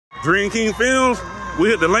Dream King Films. We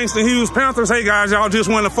hit the Langston Hughes Panthers. Hey guys, y'all just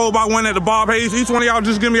won the 4x1 at the Bob Hayes. Each one of y'all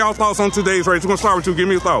just give me y'all thoughts on today's race. We're gonna start with you. Give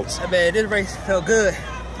me your thoughts. Hey man, this race felt good.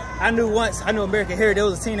 I knew American Heritage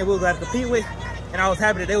was a team that we was going to compete with, and I was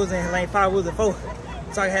happy that they was in lane 5, we was in 4,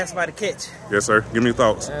 so I could have somebody to catch. Yes, sir. Give me your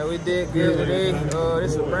thoughts. We did good today.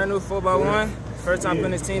 This is a brand new 4x1. First time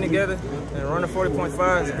putting this team together, and running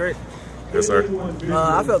 40.5 is great. Yes, sir.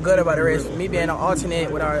 I felt good about the race. Me being an alternate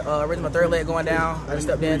with our original third leg going down, I just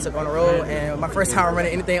stepped in, took on the road, and my first time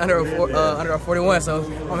running anything under a 41, so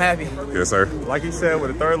I'm happy. Yes, sir. Like you said,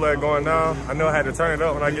 with the third leg going down, I know I had to turn it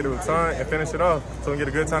up when I get the baton and finish it off, so we get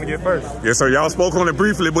a good time to get first. Yes, sir. Y'all spoke on it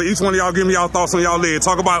briefly, but each one of y'all give me y'all thoughts on y'all leg.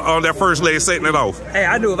 Talk about that first leg, setting it off. Hey,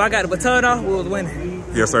 I knew if I got the baton off, we was winning.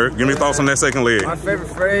 Yes, sir. Give me thoughts on that second leg. My favorite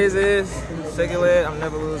phrase is, second leg, I'm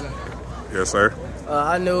never losing. Yes, sir.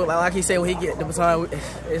 I knew, like he said, when he get the baton,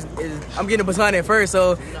 I'm getting the baton in first,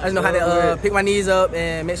 so I just know how to pick my knees up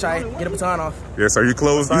and make sure I get the baton off. Yes, sir. You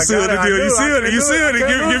close. You sealed the deal. You sealed it. You sealed it.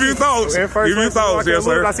 Give you thoughts. Give you thoughts. Yes,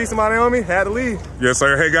 sir. I see somebody on me, had to leave. Yes,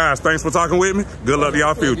 sir. Hey, guys, thanks for talking with me. Good luck to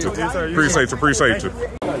y'all future. Yes, sir. Appreciate you. Appreciate you.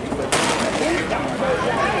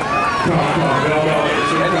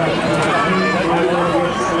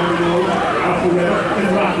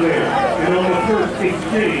 And on the first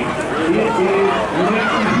exchange, it is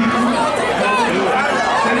Langston Hughes.